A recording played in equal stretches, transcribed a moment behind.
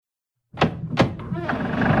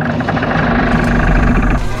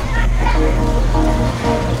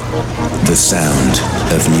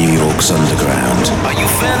of New York's underground. Are you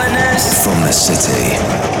feeling this? From the city,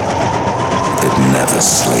 it never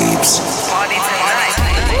sleeps. Party tonight.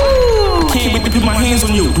 Can't wait to put my hands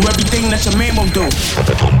on you. Do everything that your man won't do.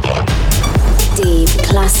 Deep,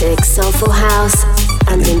 classic, soulful house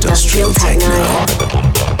and industrial techno.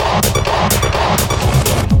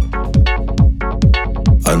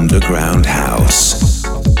 Underground house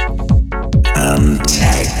and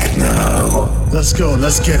techno. Let's go,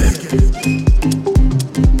 let's get it.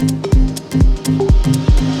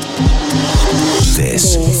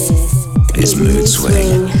 This is Mood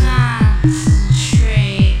Swing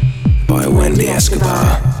by Wendy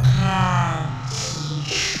Escobar.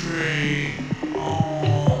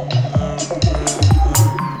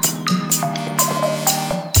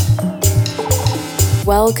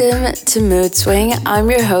 Welcome to Mood Swing. I'm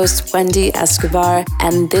your host, Wendy Escobar,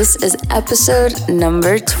 and this is episode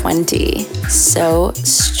number 20. So,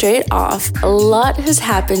 straight off, a lot has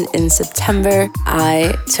happened in September.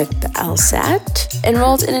 I took the LSAT,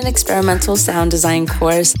 enrolled in an experimental sound design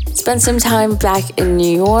course, spent some time back in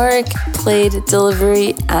New York, played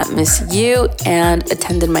delivery at Miss U, and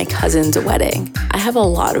attended my cousin's wedding. I have a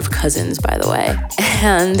lot of cousins, by the way.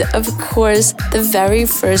 And, of course, the very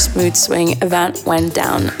first Mood Swing event went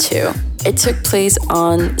down too. It took place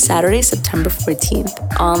on Saturday, September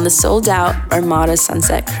 14th on the sold-out Armada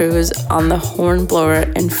Sunset Cruise on the Hornblower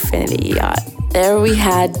Infinity Yacht. There we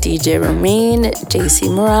had DJ Romain, JC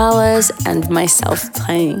Morales, and myself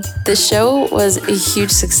playing. The show was a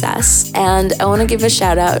huge success, and I want to give a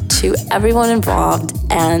shout out to everyone involved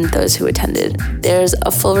and those who attended. There's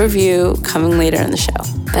a full review coming later in the show.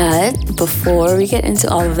 But before we get into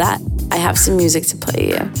all of that, I have some music to play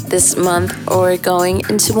you. This month, we're going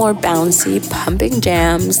into more bouncy, pumping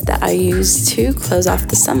jams that I use to close off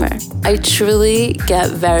the summer. I truly get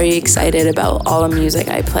very excited about all the music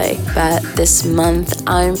I play, but this month,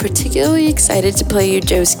 I'm particularly excited to play you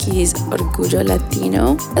Joski's Orgullo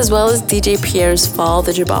Latino, as well as DJ Pierre's Fall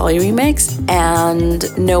the Jabali remix, and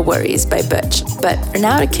No Worries by Butch. But for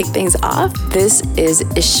now, to kick things off, this is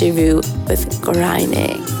Ishivu with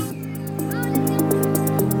Grinding.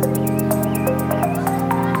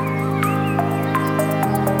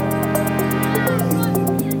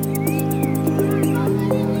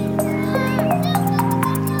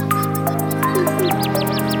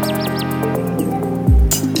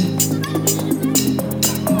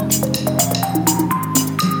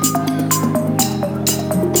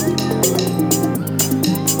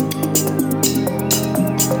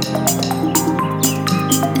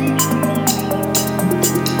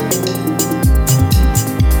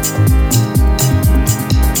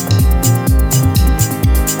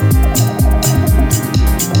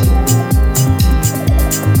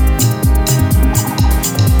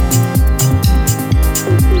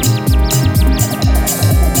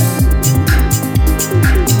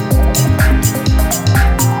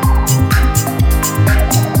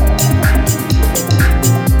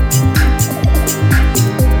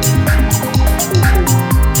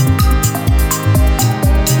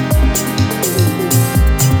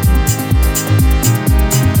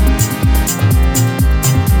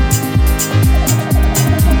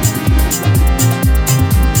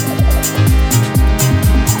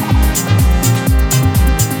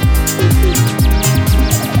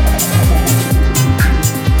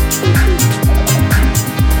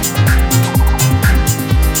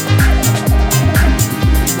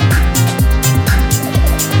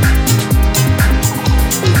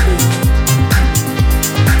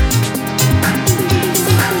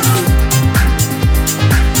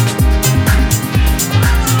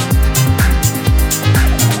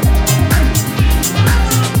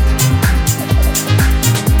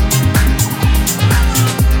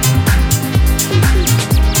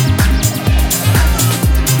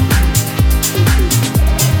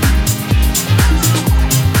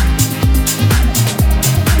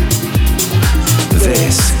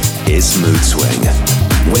 Mood Swing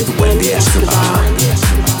with Wendy Escobar.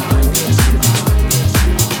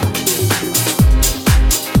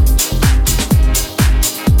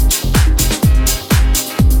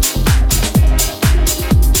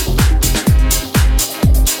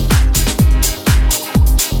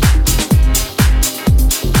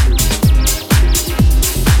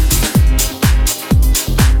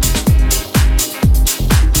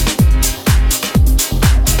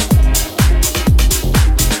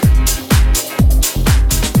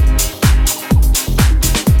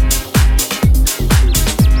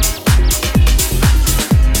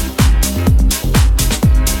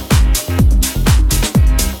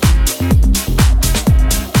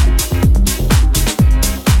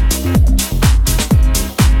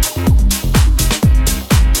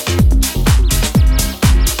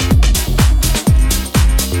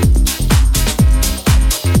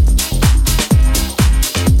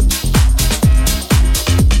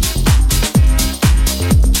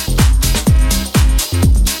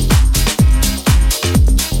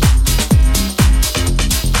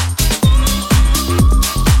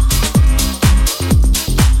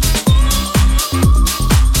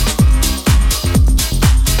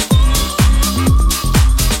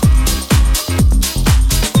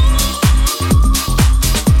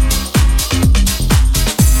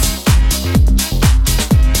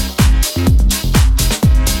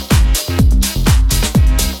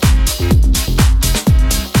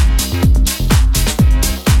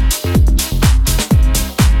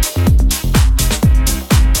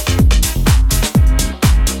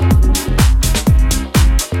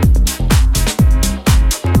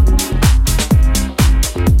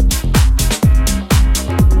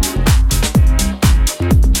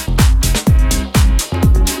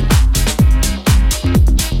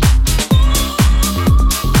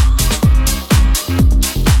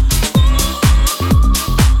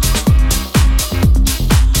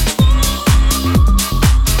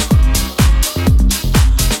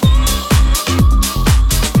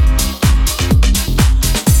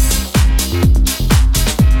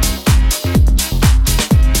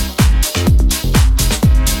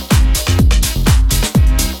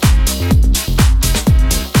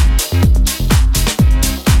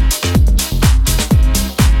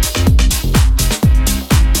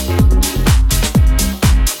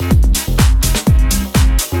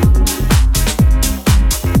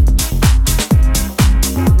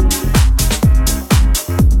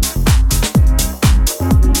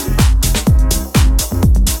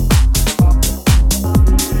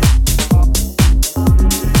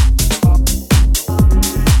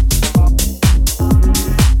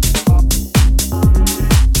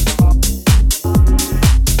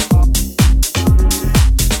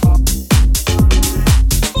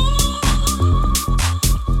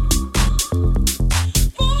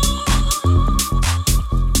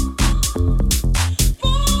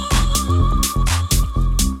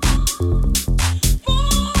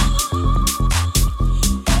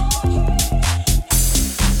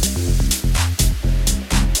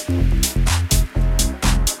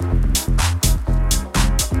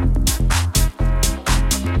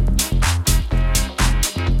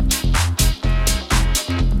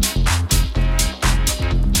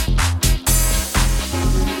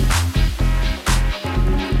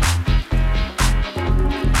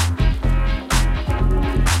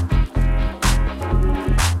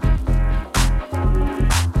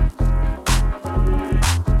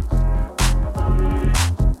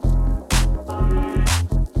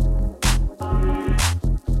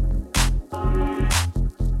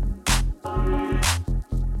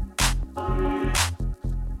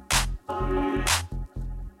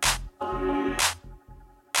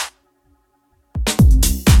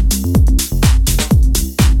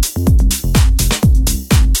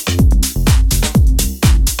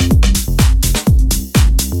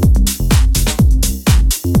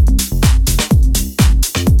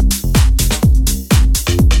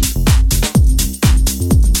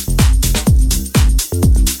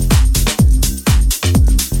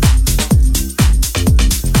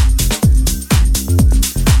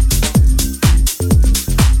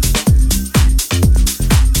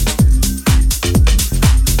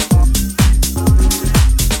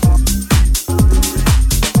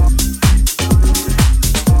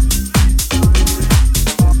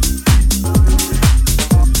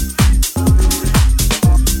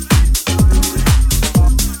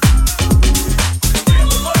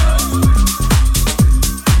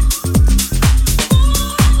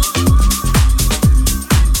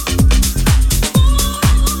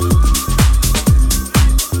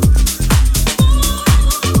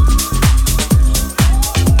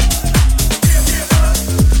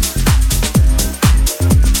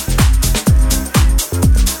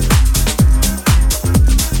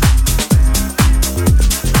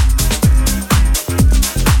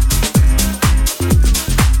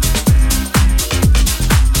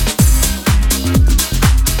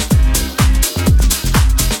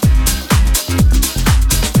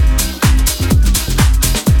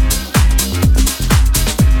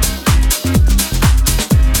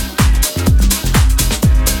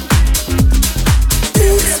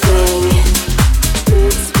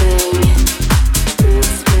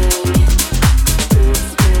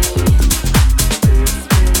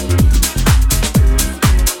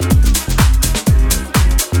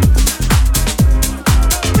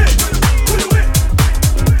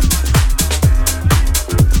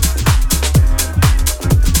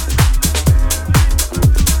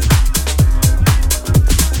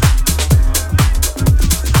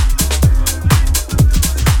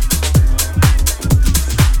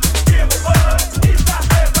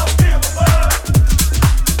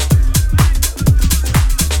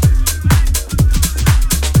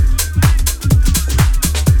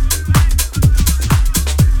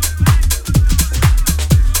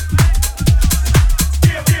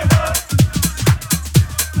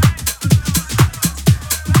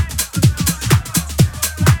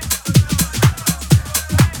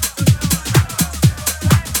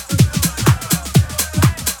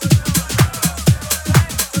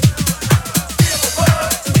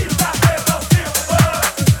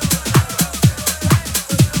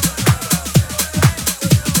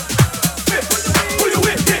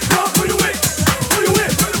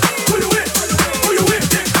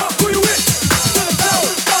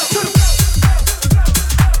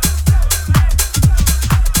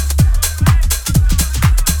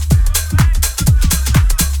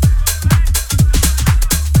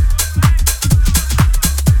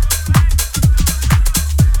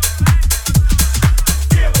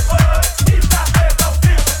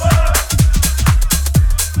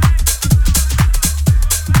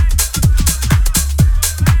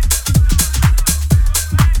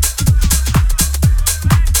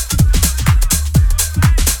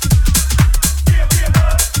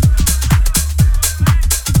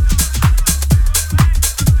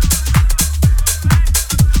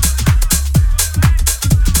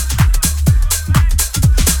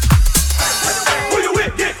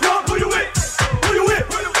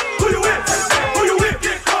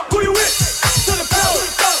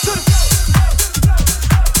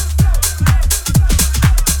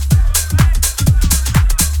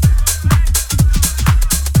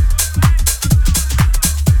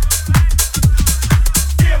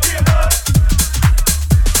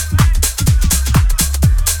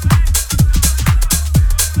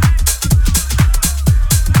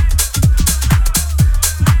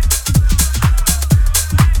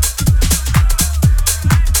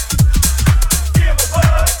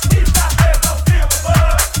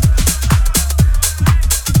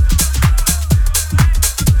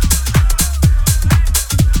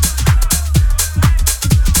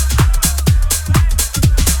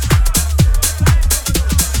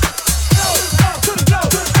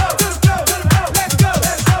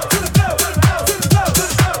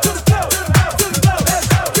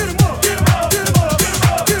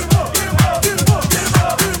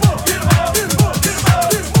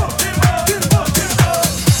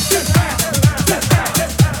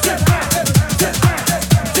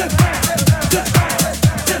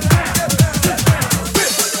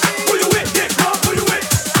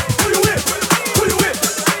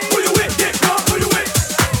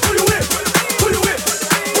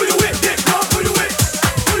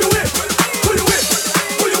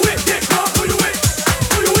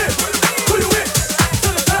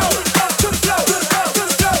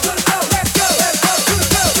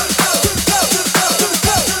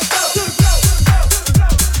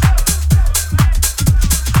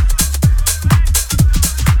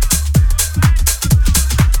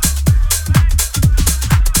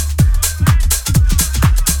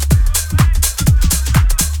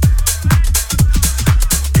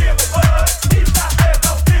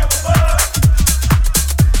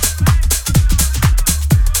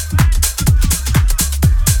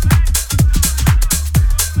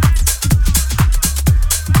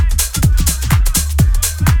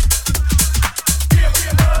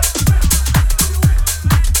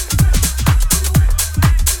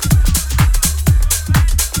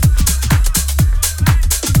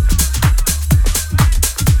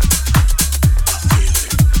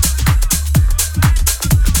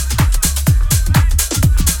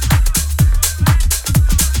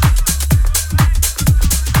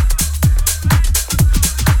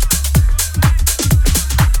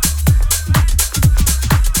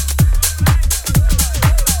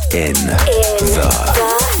 in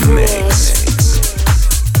the mix.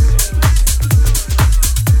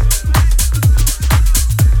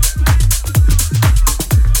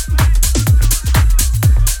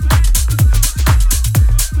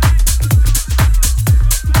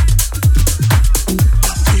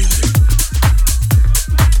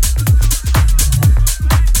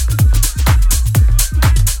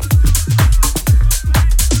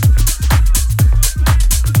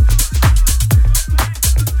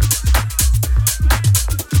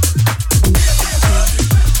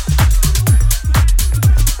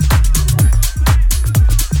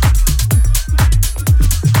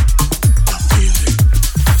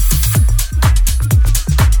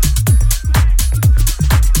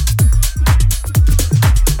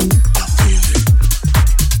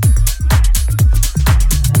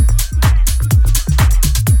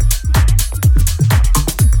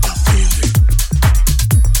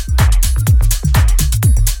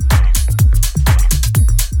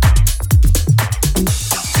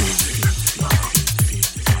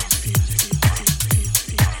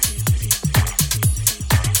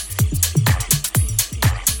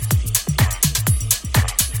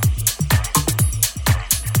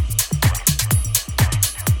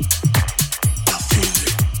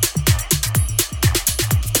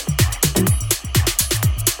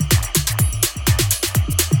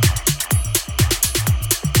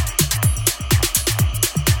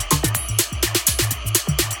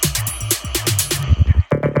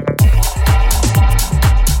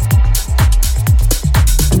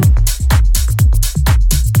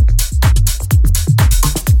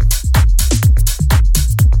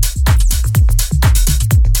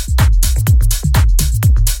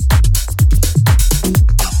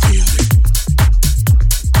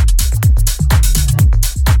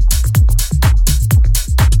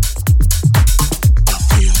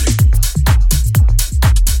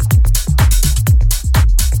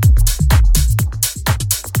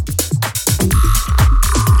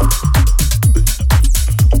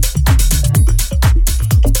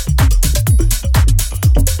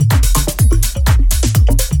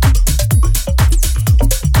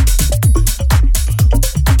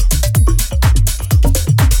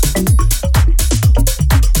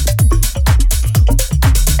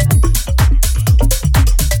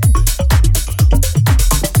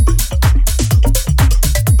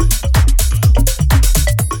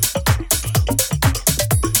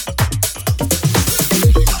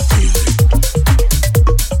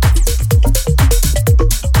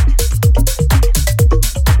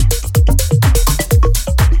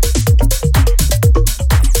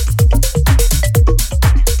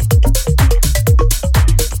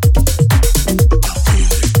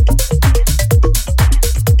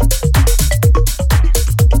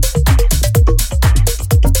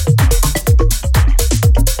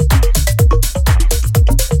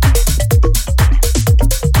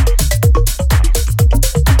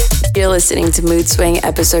 Listening to Mood Swing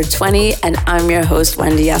episode 20, and I'm your host,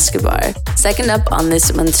 Wendy Escobar. Second up on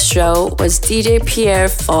this month's show was DJ Pierre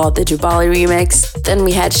Fall, the Jubali remix. Then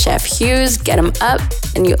we had Chef Hughes, Get 'Em Up,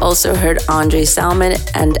 and you also heard Andre Salmon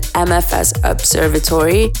and MFS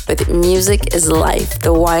Observatory with Music is Life,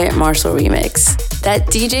 the Wyatt Marshall remix.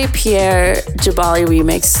 That DJ Pierre Jubali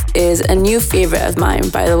remix is a new favorite of mine,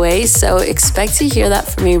 by the way, so expect to hear that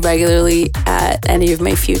from me regularly at any of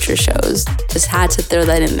my future shows. Just had to throw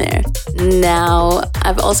that in there. Now,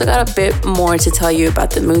 I've also got a bit more to tell you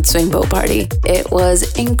about the Mood Swing Boat Party. It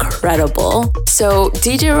was incredible. So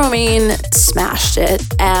DJ Romain smashed it,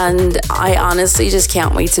 and I honestly just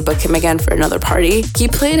can't wait to book him again for another party. He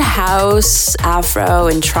played house, afro,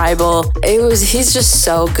 and tribal. He's just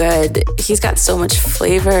so good. He's got so much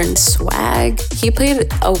flavor and swag. He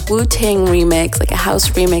played a Wu-Tang remix, like a house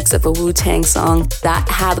remix of a Wu-Tang song that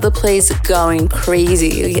had the place going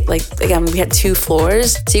crazy. Like, again, we had 2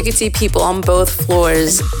 floors, so you could see people on both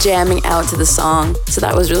floors jamming out to the song. So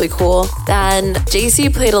that was really cool. Then JC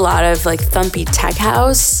played a lot of like thumpy tech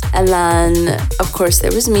house. And then, of course,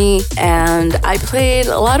 there was me. And I played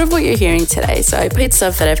a lot of what you're hearing today. So I played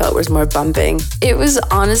stuff that I felt was more bumping. It was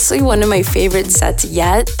honestly one of my favorite sets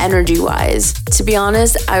yet, energy-wise. To be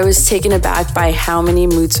honest, I was taken aback by how many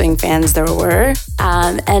Mood Swing fans there were.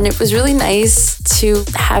 And it was really nice to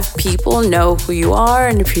have people know who you are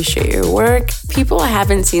and appreciate your work. People I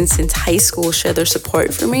haven't seen since high school share their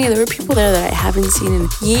support for me. There were people there that I haven't seen in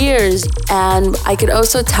years. And I could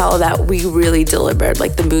also tell that we really delivered,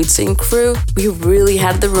 like the Mood Swing crew. We really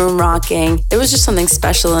had the room rocking. There was just something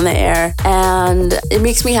special in the air. And it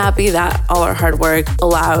makes me happy that all our hard work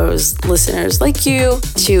allows listeners like you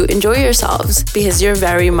to enjoy yourselves. because you're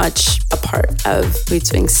very much a part of Mood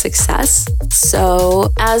Swing's success.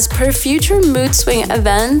 So as per future Mood Swing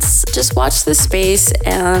events, just watch the space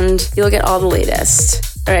and you'll get all the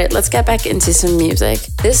latest. All right, let's get back into some music.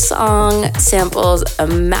 This song samples a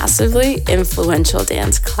massively influential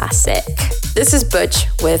dance classic. This is Butch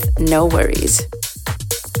with No Worries.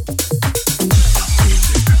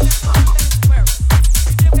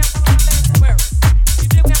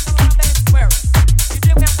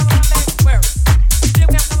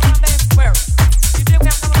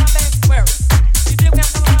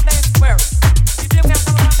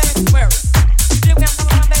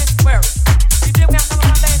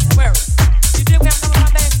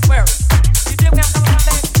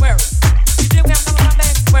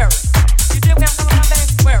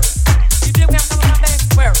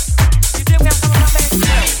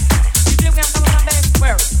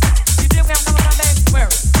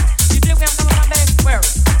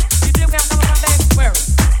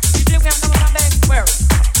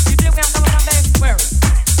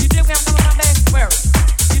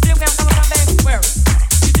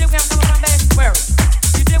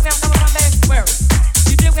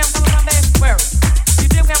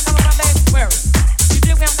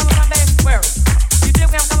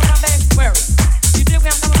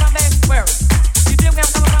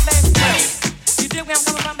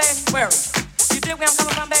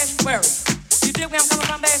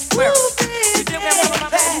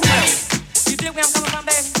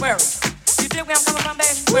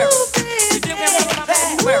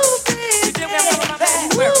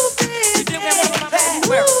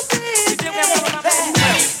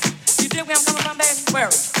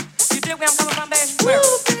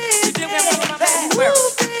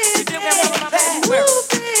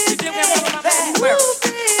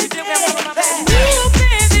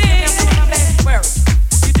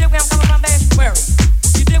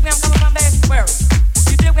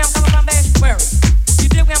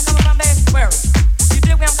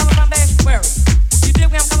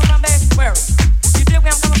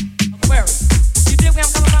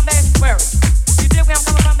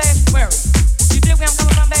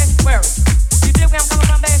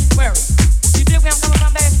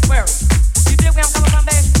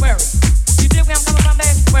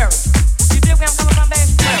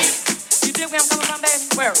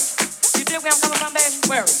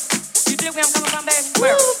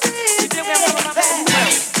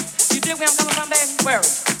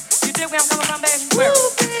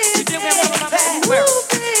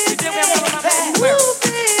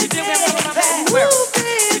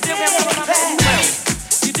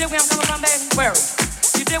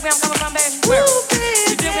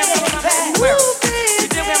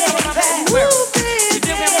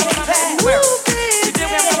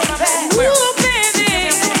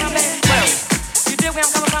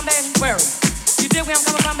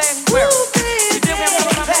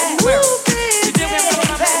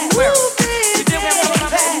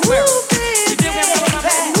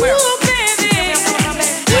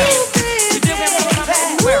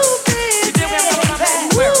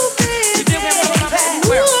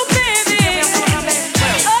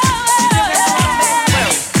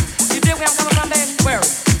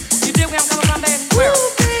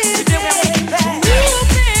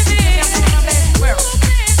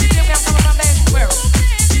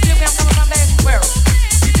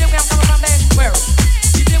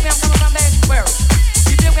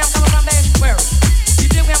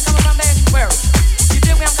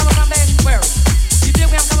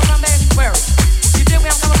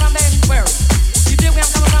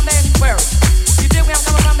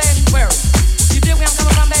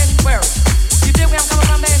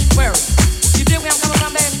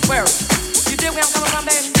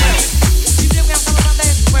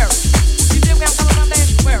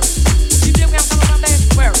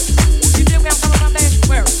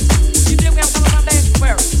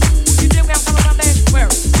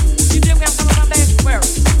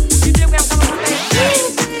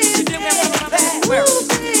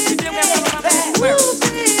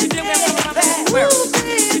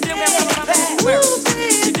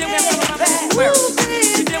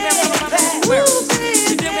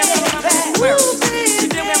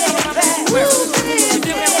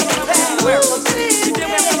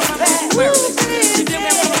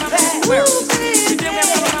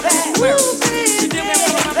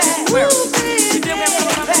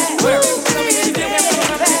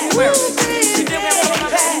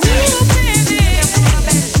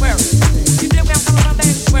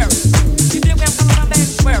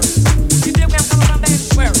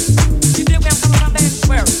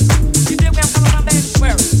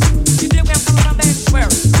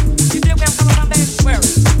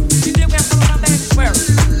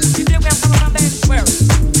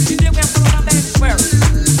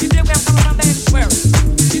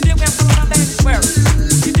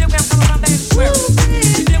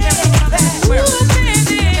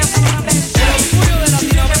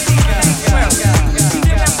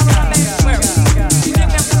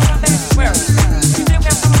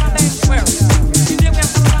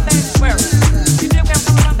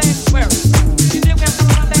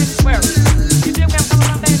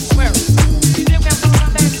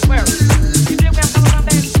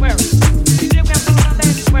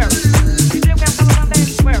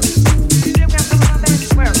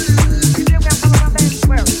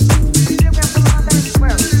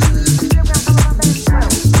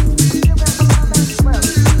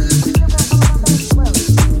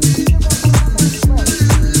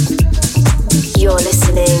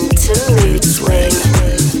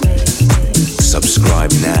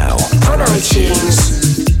 iTunes.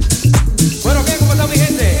 Bueno, ¿qué? ¿Cómo está mi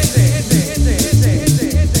gente?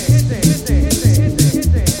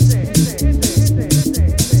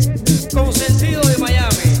 Con sentido de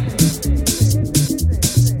Miami.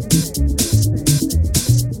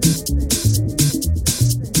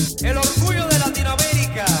 El orgullo de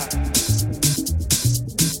Latinoamérica.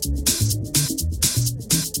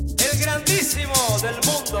 El grandísimo del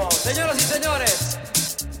mundo. Señoras y señores.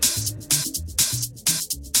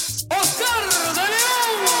 Oscar de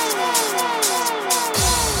León.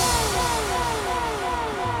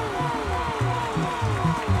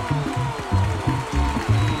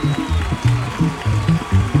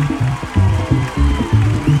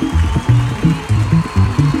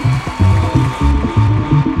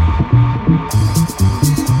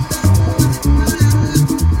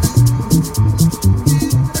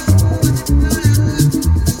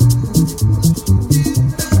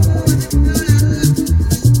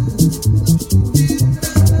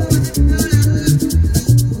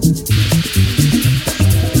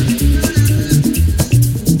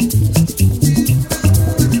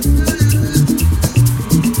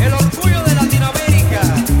 El orgullo de Latinoamérica.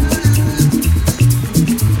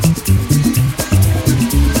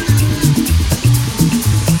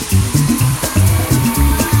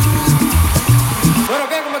 Bueno,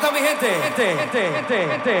 ¿qué? ¿Cómo está mi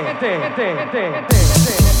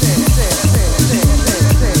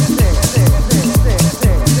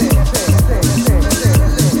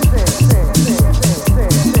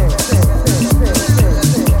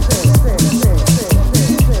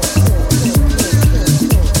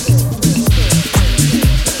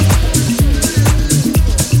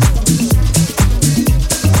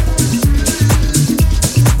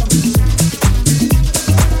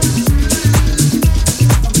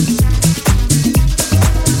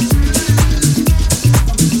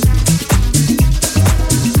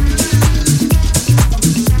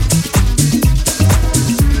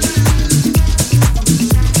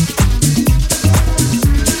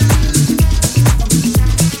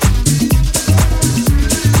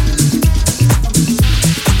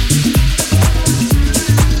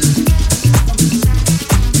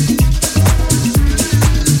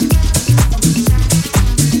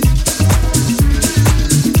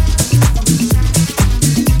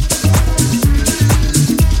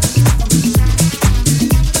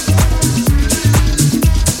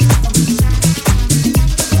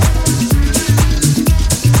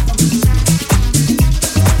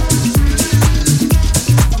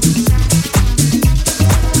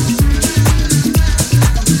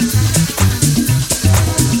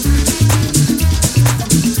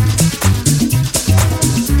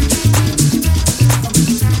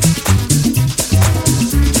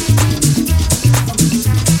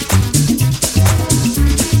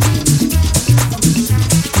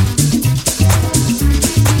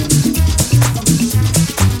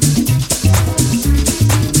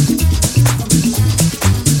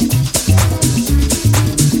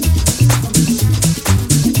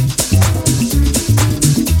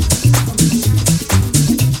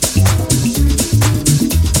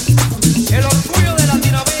El orgullo de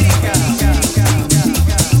Latinoamérica.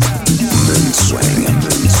 Mood swing,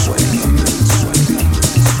 mood swing, mood swing.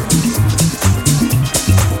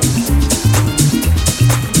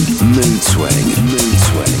 Mood swing, mood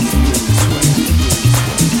swing, mood swing.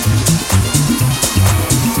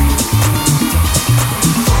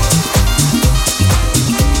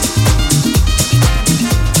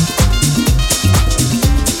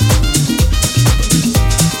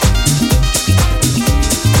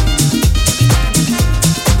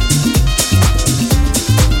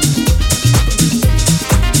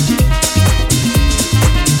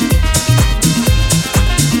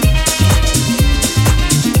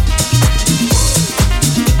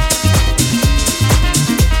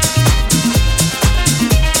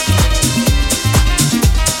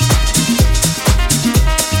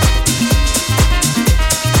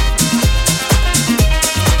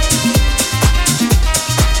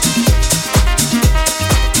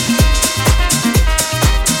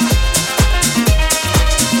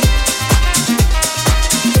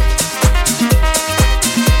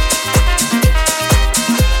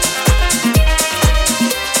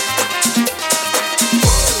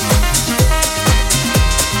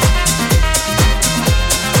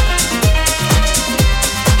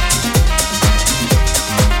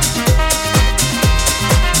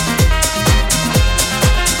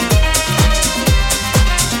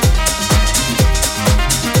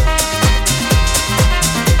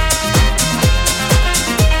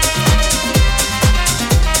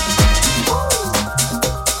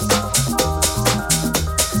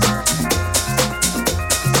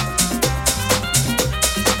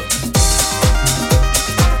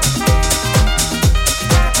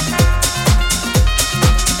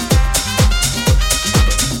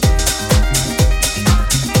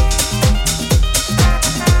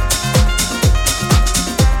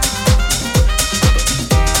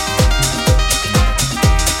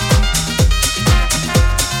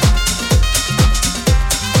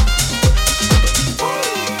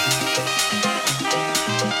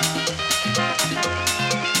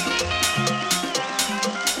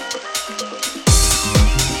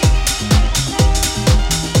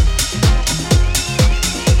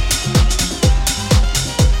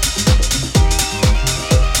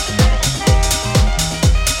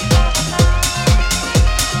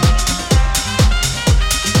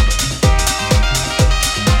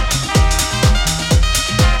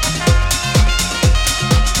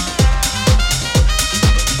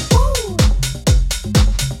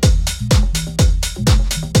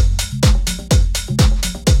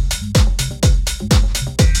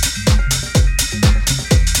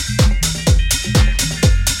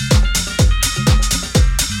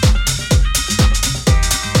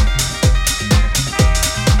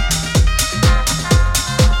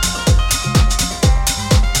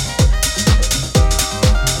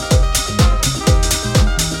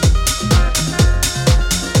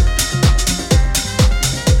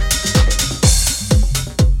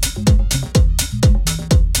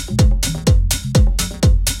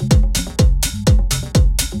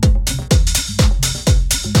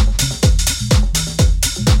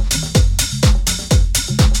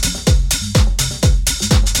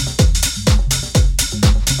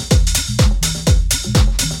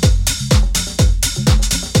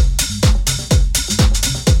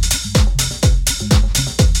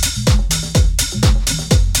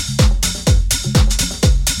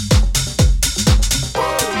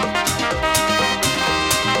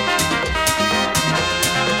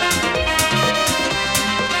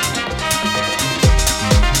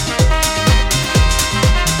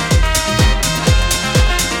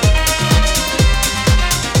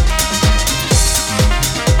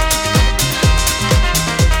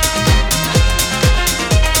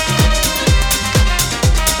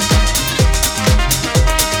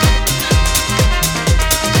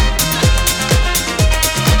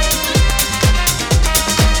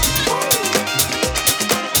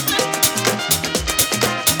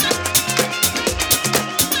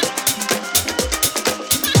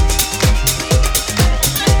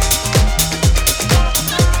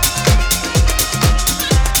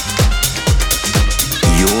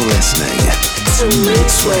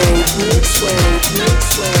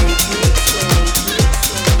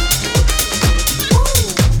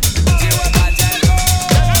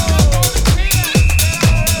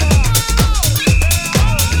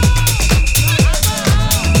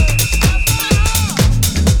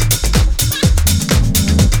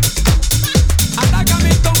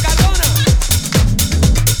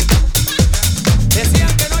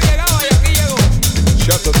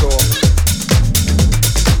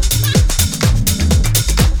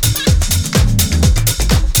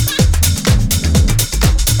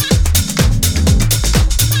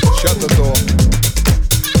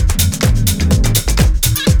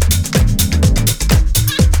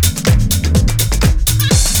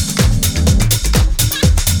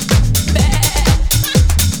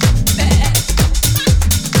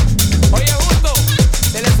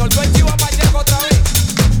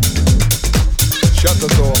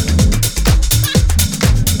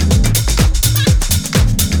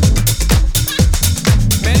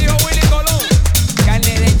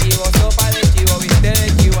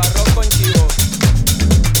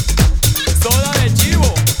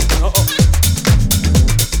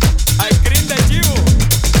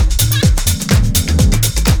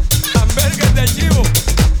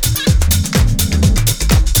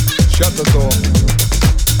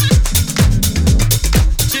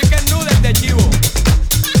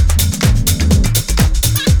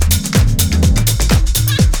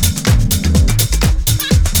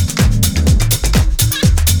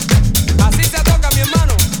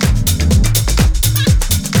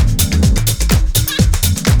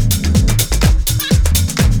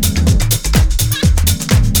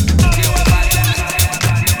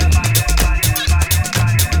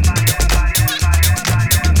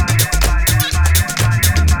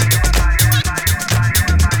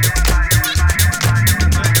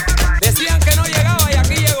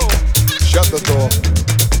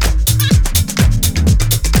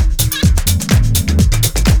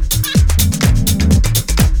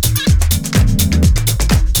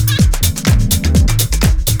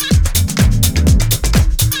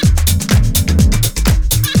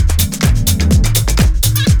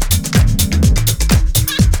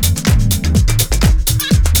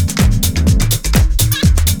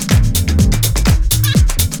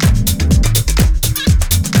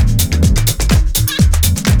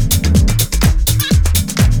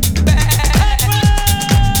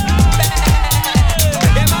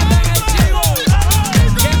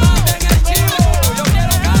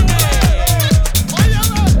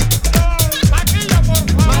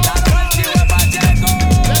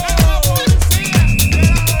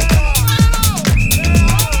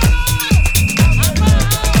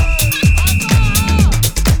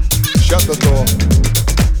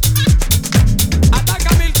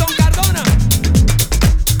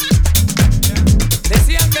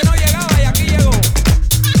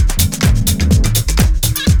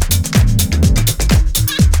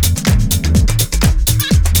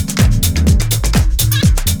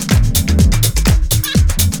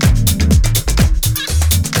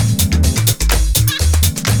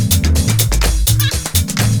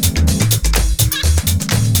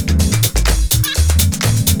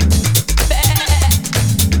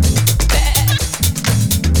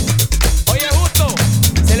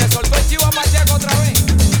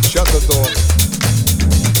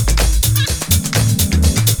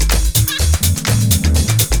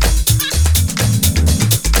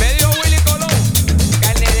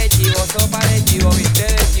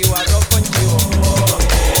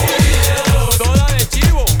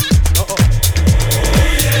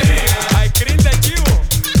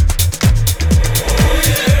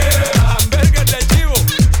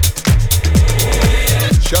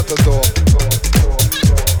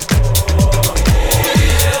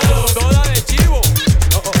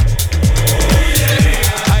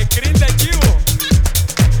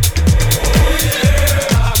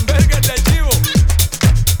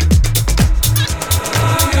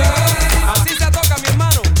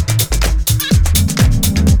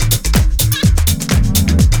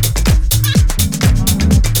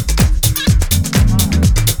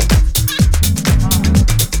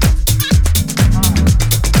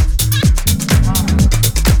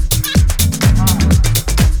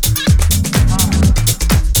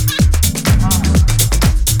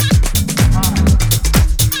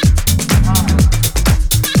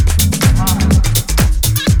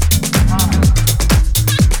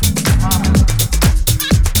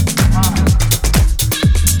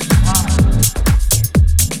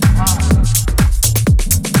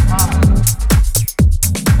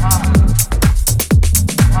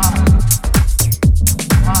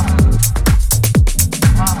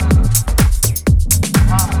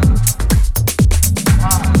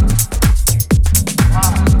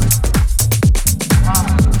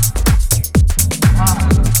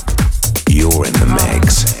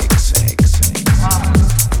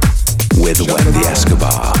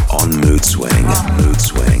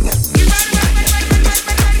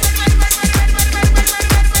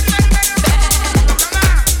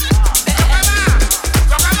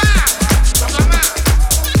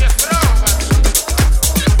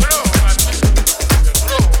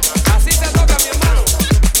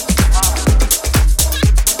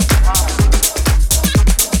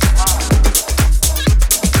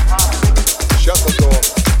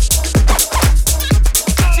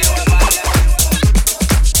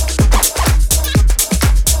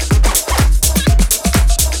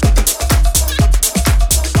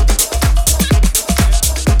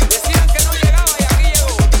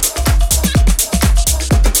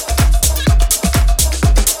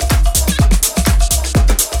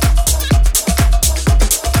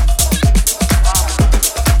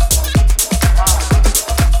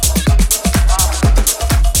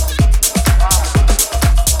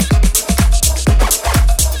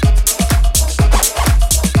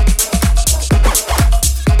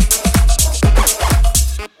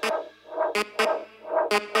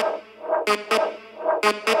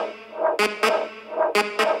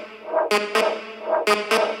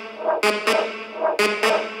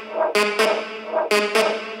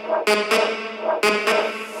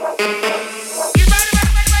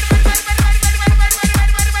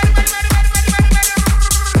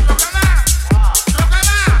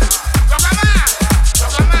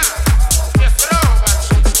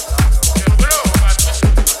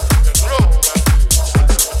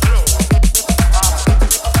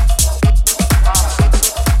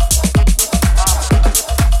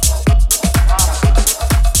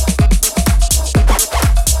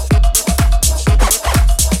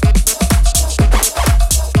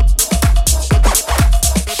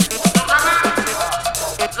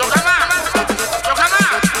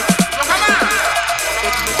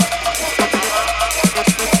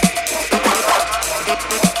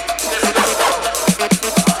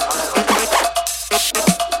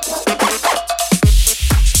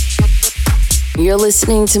 You're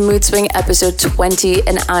listening to Mood Swing episode 20,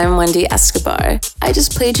 and I'm Wendy Escobar. I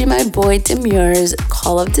just played you my boy Demur's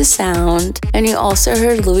Call of the Sound, and you also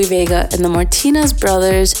heard Louis Vega and the Martinez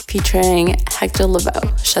Brothers featuring Hector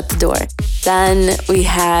Lavoe, Shut the Door. Then we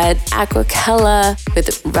had Aquacella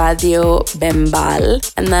with Radio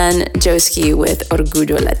Bembal, and then Joski with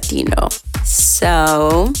Orgullo Latino.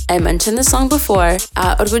 So, I mentioned the song before.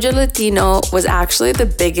 Orgullo Latino was actually the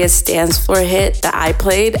biggest dance floor hit that I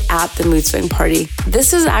played at the Mood Swing party.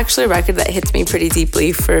 This is actually a record that hits me pretty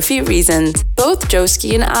deeply for a few reasons. Both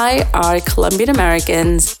Joski and I are Colombian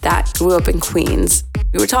Americans that grew up in Queens.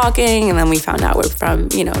 We were talking and then we found out we're from,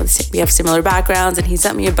 we have similar backgrounds, and he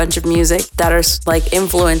sent me a bunch of music that are like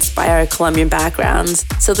influenced by our Colombian backgrounds.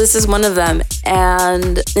 So this is one of them.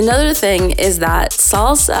 And another thing is that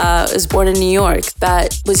salsa was born in New York,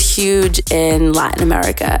 but was huge in Latin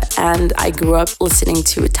America. And I grew up listening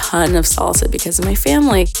to a ton of salsa because of my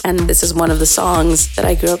family. And this is one of the songs that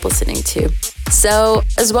I grew up listening to. So,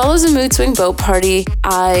 as well as a Mood Swing boat party,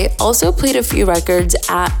 I also played a few records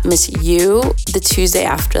at Miss U the Tuesday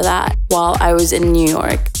after that while I was in New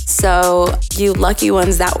York. So, you lucky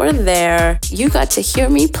ones that were there, you got to hear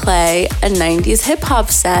me play a 90s hip-hop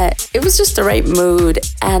set. It was just the right mood,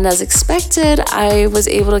 and as expected, I was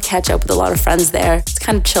able to catch up with a lot of friends there. It's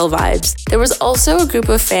kind of chill vibes. There was also a group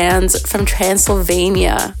of fans from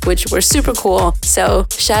Transylvania, which were super cool. So,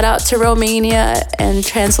 shout out to Romania and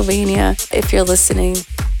Transylvania if you're listening.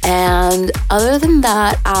 And other than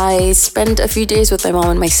that, I spent a few days with my mom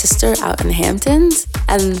and my sister out in the Hamptons.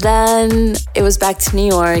 And then it was back to New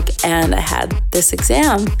York and I had this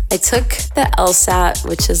exam. I took the LSAT,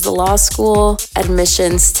 which is the law school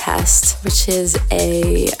admissions test, which is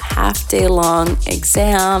a half-day long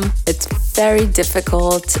exam. It's very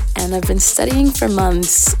difficult and I've been studying for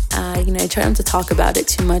months. I try not to talk about it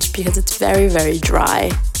too much because it's very, very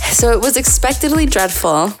dry. So it was expectedly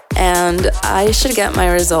dreadful, and I should get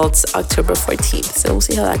my results October 14th. So we'll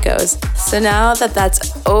see how that goes. So now that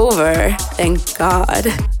that's over, thank God,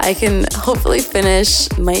 I can hopefully finish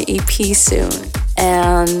my EP soon.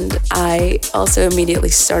 And I also immediately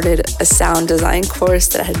started a sound design course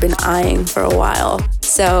that I had been eyeing for a while.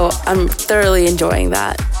 So I'm thoroughly enjoying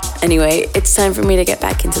that. Anyway, it's time for me to get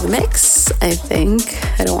back into the mix, I think.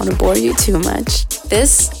 I don't want to bore you too much.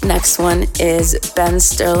 This next one is Ben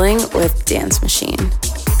Sterling with Dance Machine.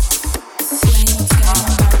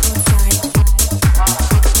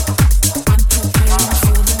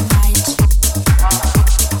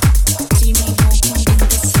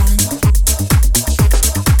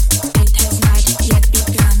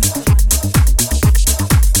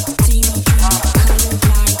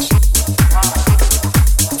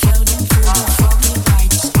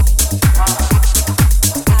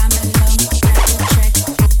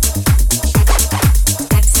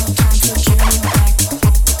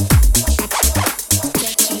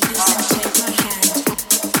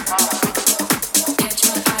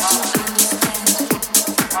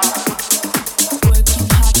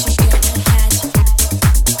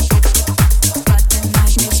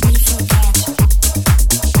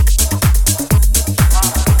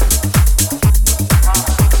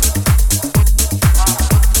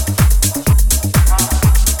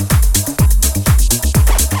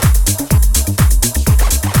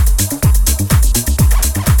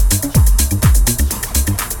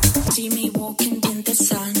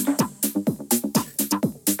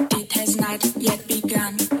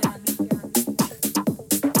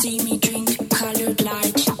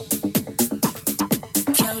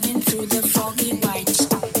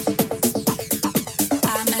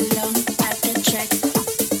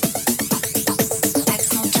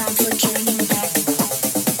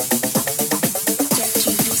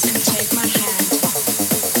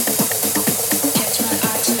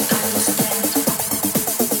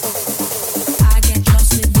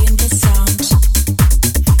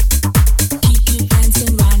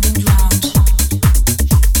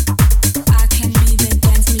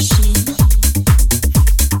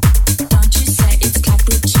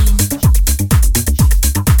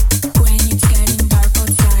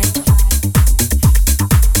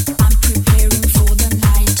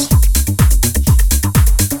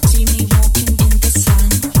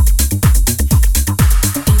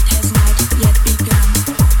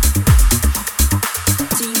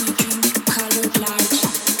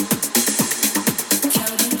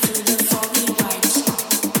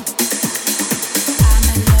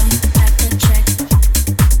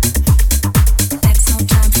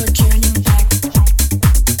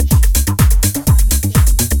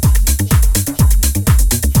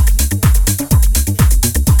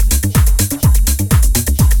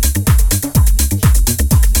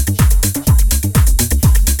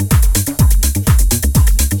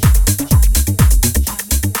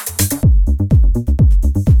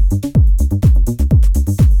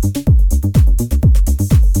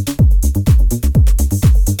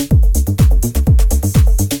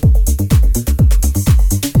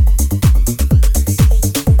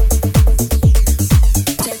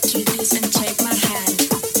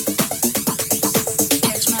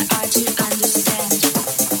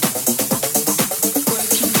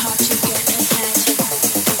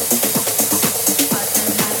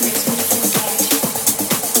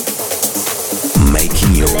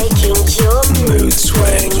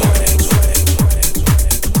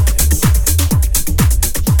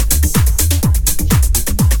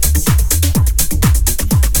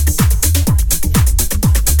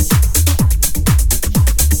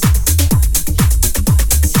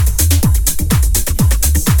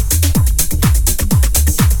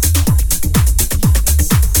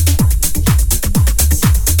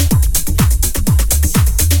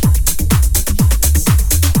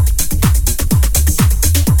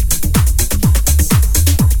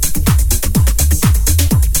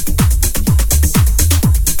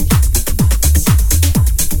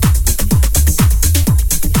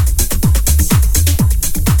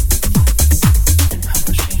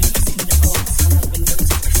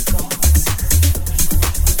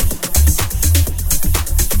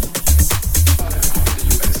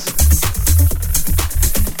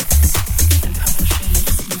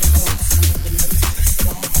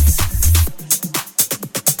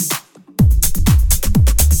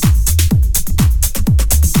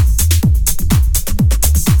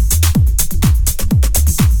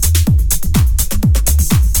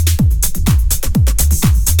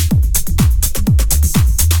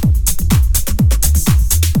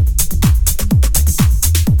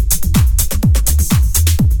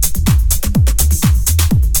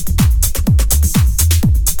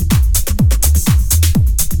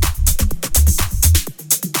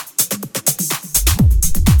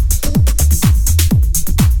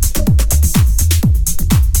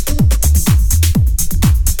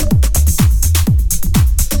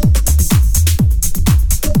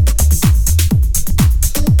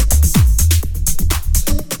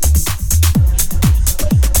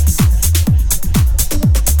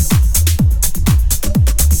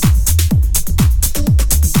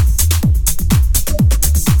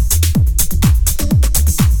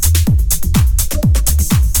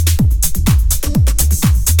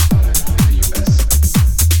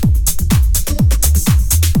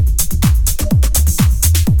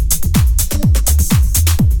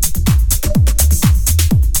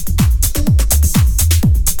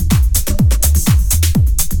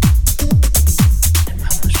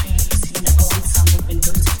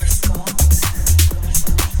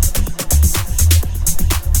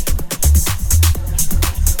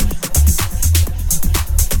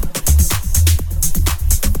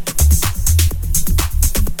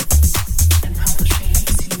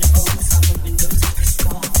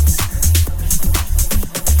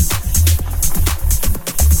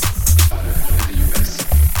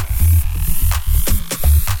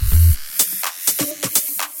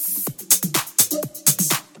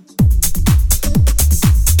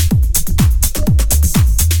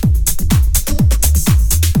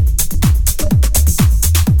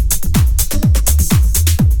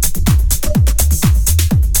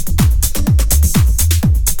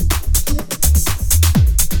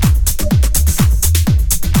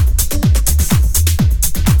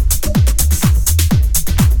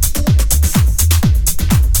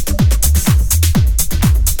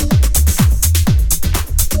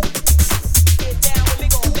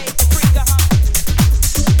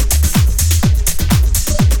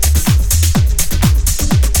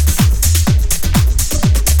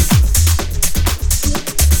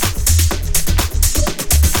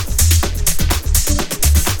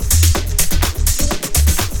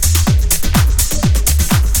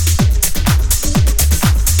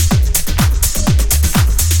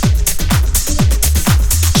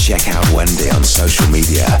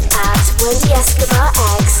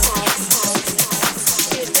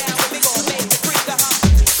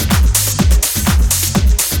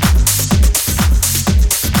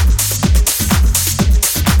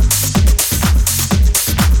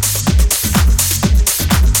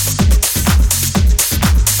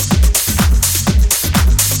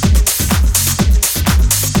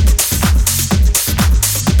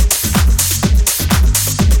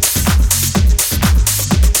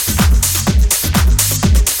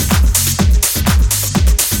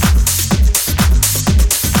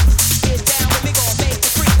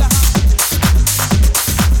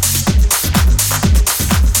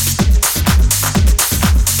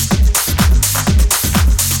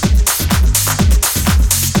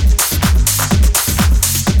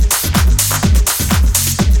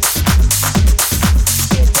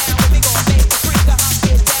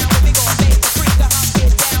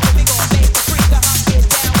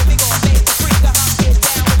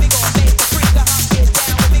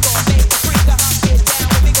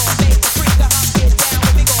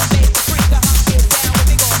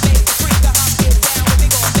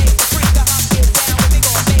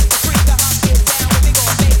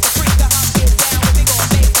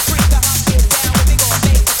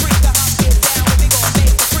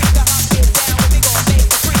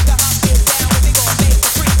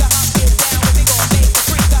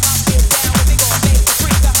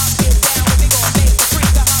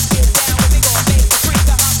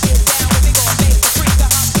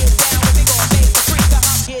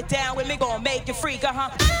 Get down with me, gonna make you freak, Get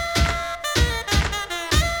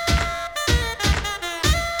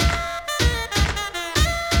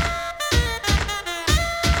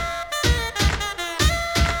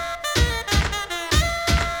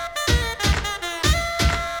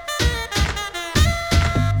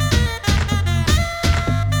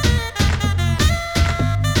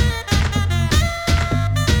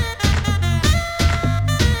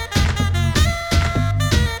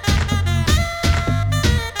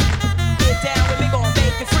down with me, gonna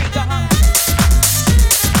make you freak,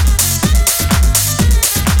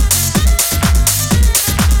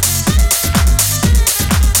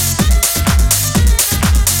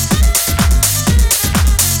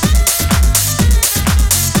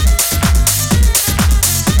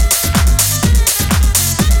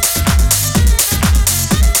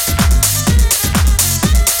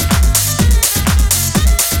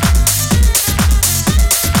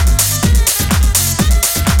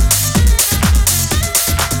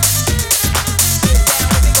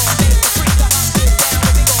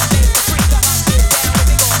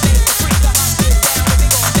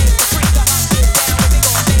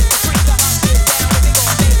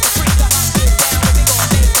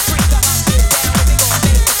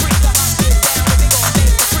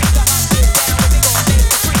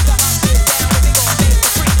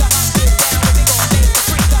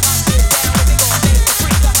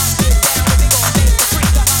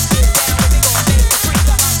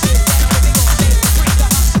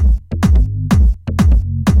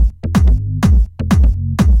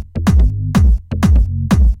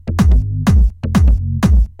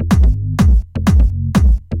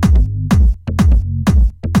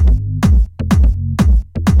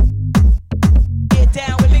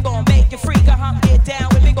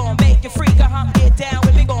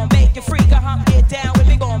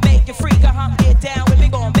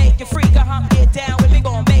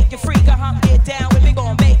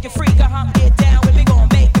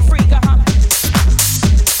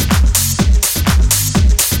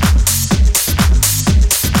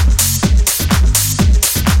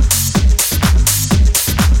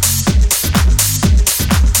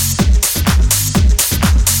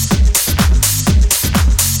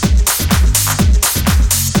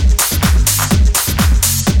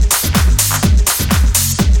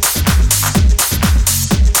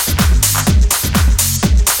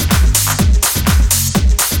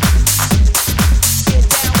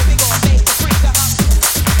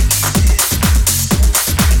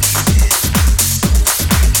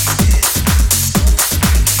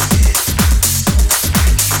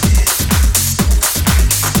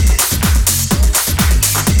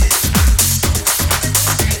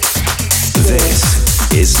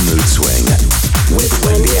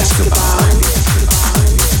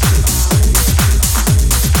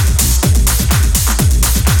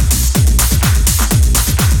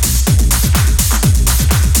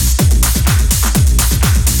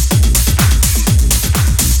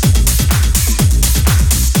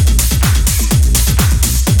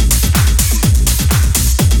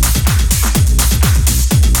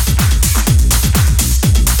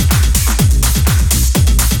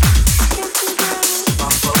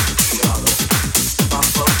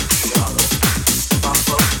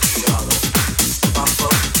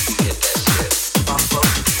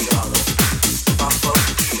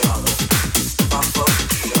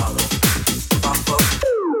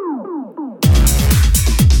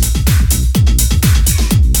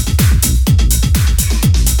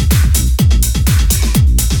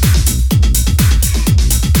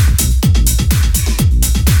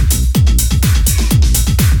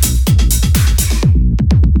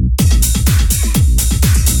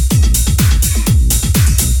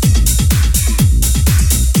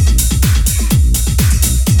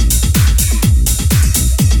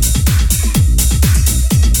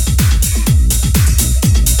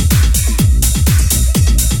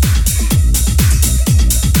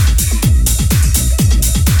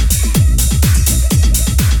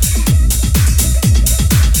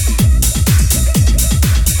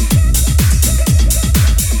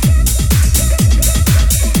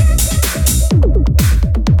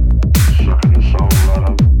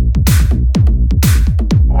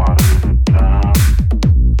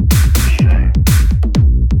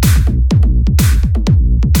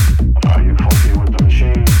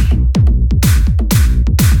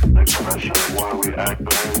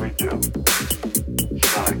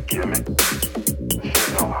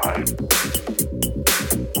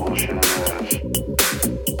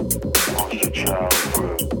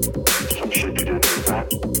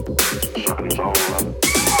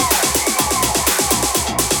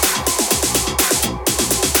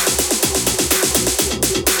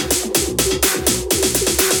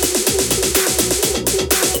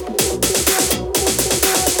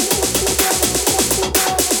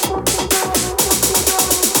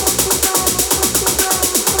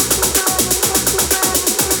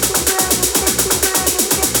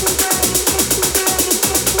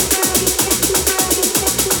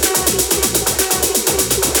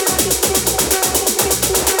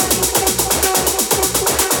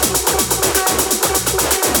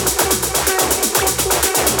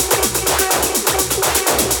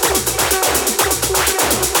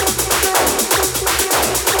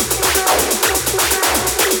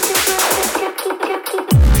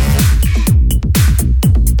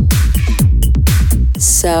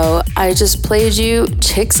 So I just played you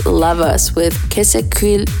Chicks Love Us with Qu'est-ce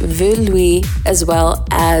qu'il veut lui, as well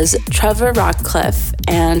as Trevor Rockcliffe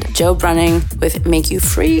and Joe Brunning with Make You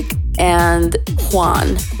Freak, and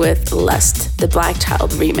Juan with Lust, the Black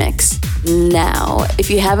Child remix. Now, if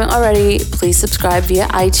you haven't already, please subscribe via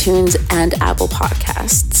iTunes and Apple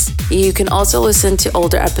Podcasts. You can also listen to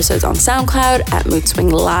older episodes on SoundCloud at Mood Swing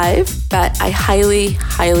Live, but I highly,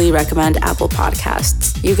 highly recommend Apple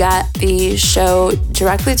Podcasts. You get the show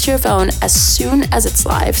directly to your phone as soon as it's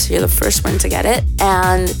live, so you're the first one to get it.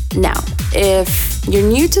 And now, if you're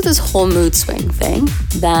new to this whole mood swing thing,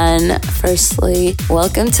 then firstly,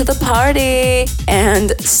 welcome to the party.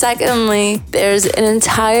 And secondly, there's an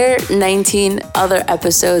entire 19 other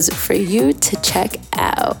episodes for you to check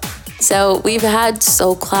out. So we've had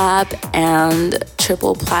Soul Clap and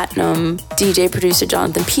Triple Platinum DJ producer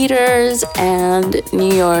Jonathan Peters and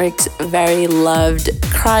New York's very loved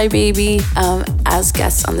Crybaby as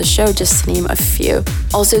guests on the show, just to name a few.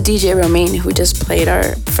 Also DJ Romaine, who just played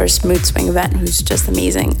our first Mood Swing event, who's just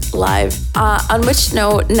amazing live. On which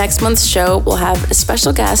note, next month's show will have a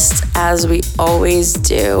special guest, as we always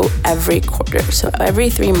do every quarter. So every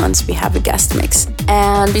 3 months we have a guest mix.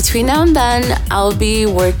 And between now and then, I'll be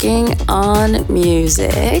working on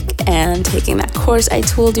music and taking that course I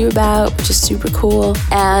told you about, which is super cool.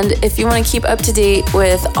 And if you want to keep up to date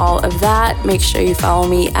with all of that, make sure you follow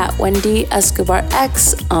me at Wendy Escobar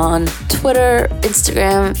X on Twitter,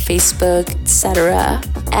 Instagram, Facebook, etc.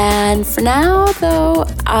 And for now, though,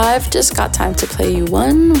 I've just got time to play you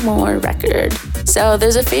one more record. So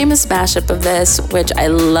there's a famous mashup of this, which I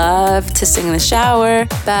love to sing in the shower,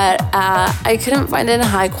 but I couldn't find it in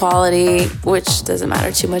high quality, which doesn't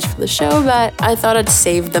matter too much for the show, but I thought I'd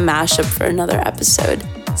save the mashup for another episode.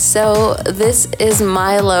 So this is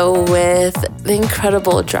Milo with the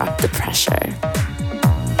incredible Drop the Pressure.